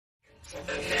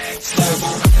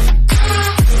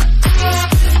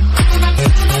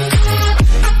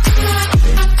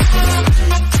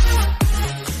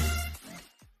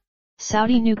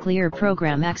Saudi nuclear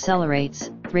program accelerates,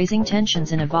 raising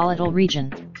tensions in a volatile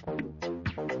region.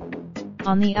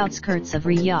 On the outskirts of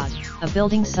Riyadh, a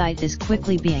building site is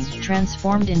quickly being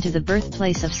transformed into the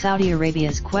birthplace of Saudi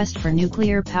Arabia's quest for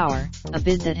nuclear power, a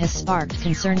bid that has sparked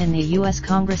concern in the US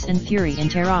Congress and fury in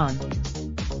Tehran.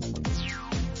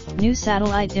 New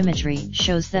satellite imagery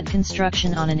shows that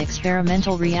construction on an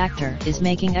experimental reactor is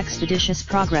making expeditious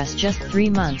progress just 3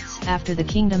 months after the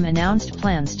kingdom announced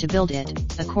plans to build it,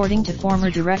 according to former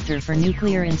Director for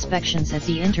Nuclear Inspections at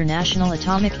the International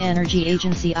Atomic Energy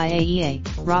Agency (IAEA),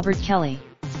 Robert Kelly.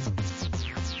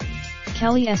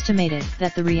 Kelly estimated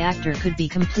that the reactor could be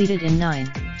completed in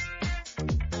 9.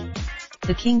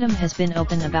 The kingdom has been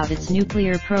open about its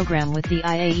nuclear program with the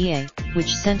IAEA,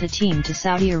 which sent a team to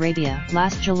Saudi Arabia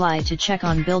last July to check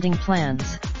on building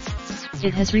plans.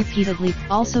 It has repeatedly,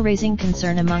 also raising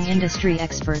concern among industry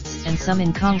experts and some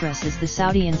in Congress is the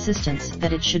Saudi insistence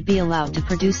that it should be allowed to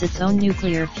produce its own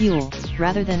nuclear fuel,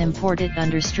 rather than import it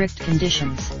under strict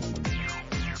conditions.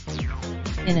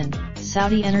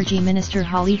 Saudi Energy Minister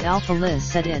Khalid Al-Faliz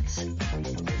said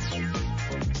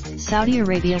Saudi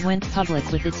Arabia went public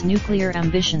with its nuclear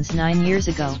ambitions 9 years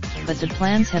ago, but the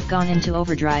plans have gone into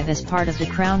overdrive as part of the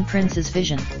Crown Prince's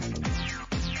vision.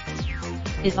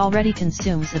 It already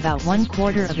consumes about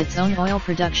 1/4 of its own oil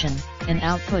production, and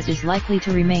output is likely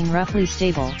to remain roughly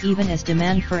stable even as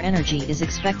demand for energy is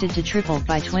expected to triple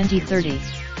by 2030.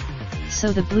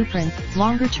 So the blueprint,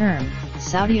 longer term,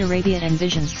 Saudi Arabia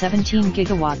envisions 17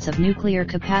 gigawatts of nuclear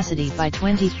capacity by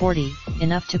 2040,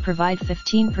 enough to provide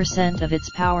 15% of its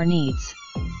power needs.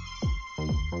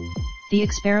 The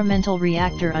experimental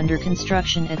reactor under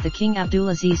construction at the King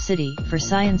Abdulaziz City for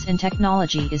Science and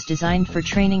Technology is designed for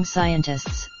training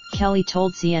scientists, Kelly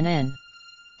told CNN.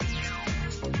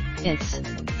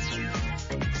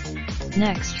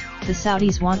 Next, the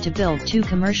Saudis want to build 2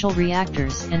 commercial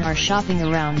reactors and are shopping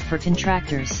around for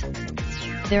contractors.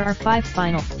 There are 5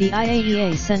 final. The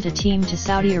IAEA sent a team to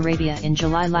Saudi Arabia in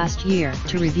July last year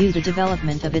to review the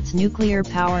development of its nuclear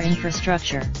power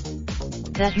infrastructure.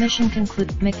 That mission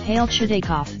concluded. Mikhail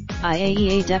Chudakov,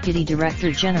 IAEA Deputy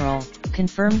Director General,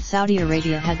 confirmed Saudi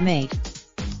Arabia had made.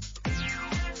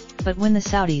 But when the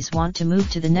Saudis want to move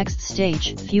to the next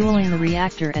stage, fueling the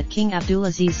reactor at King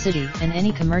Abdulaziz City and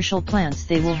any commercial plants,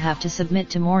 they will have to submit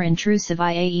to more intrusive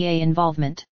IAEA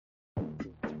involvement.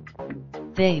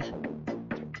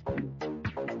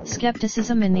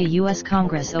 Skepticism in the US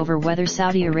Congress over whether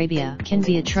Saudi Arabia can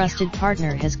be a trusted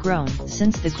partner has grown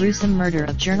since the gruesome murder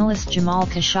of journalist Jamal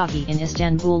Khashoggi in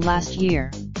Istanbul last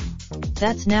year.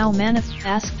 That's now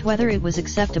asked whether it was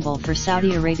acceptable for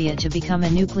Saudi Arabia to become a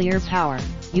nuclear power.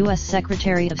 US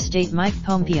Secretary of State Mike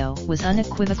Pompeo was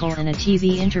unequivocal in a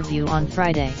TV interview on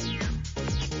Friday.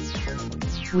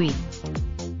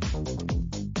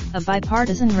 A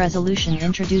bipartisan resolution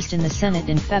introduced in the Senate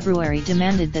in February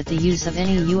demanded that the use of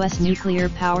any U.S. nuclear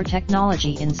power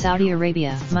technology in Saudi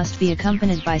Arabia must be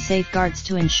accompanied by safeguards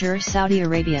to ensure Saudi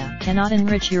Arabia cannot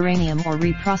enrich uranium or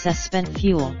reprocess spent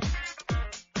fuel.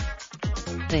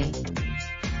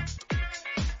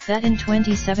 That in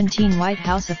 2017 White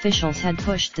House officials had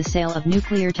pushed the sale of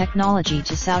nuclear technology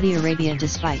to Saudi Arabia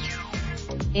despite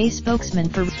a spokesman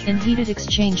for in heated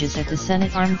exchanges at the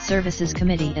Senate Armed Services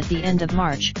Committee at the end of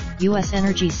March. U.S.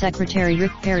 Energy Secretary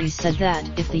Rick Perry said that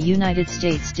if the United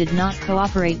States did not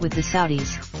cooperate with the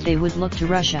Saudis, they would look to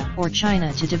Russia or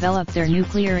China to develop their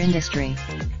nuclear industry.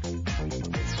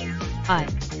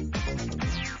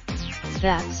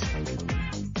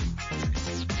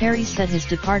 Perry said his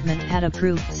department had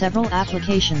approved several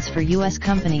applications for U.S.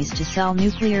 companies to sell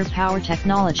nuclear power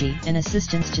technology and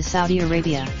assistance to Saudi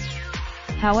Arabia.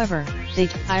 However,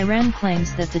 Iran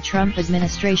claims that the Trump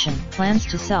administration plans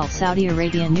to sell Saudi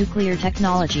Arabia nuclear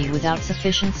technology without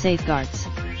sufficient safeguards.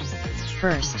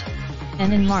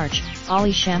 And in March,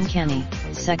 Ali Shamkhani,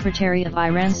 Secretary of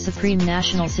Iran's Supreme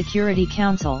National Security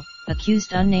Council,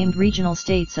 accused unnamed regional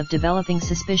states of developing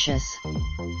suspicious.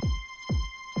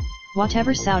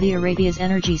 Whatever Saudi Arabia's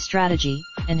energy strategy,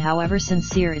 and however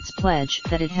sincere its pledge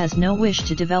that it has no wish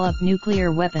to develop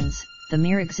nuclear weapons, the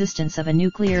mere existence of a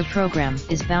nuclear program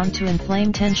is bound to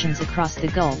inflame tensions across the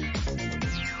Gulf.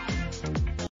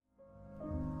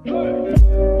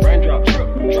 Raindrop,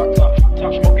 drop top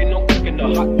smoking, no cooking the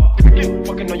hot pot.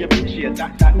 Fucking on your bitch, yeah,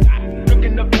 that.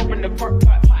 Looking up, open the park,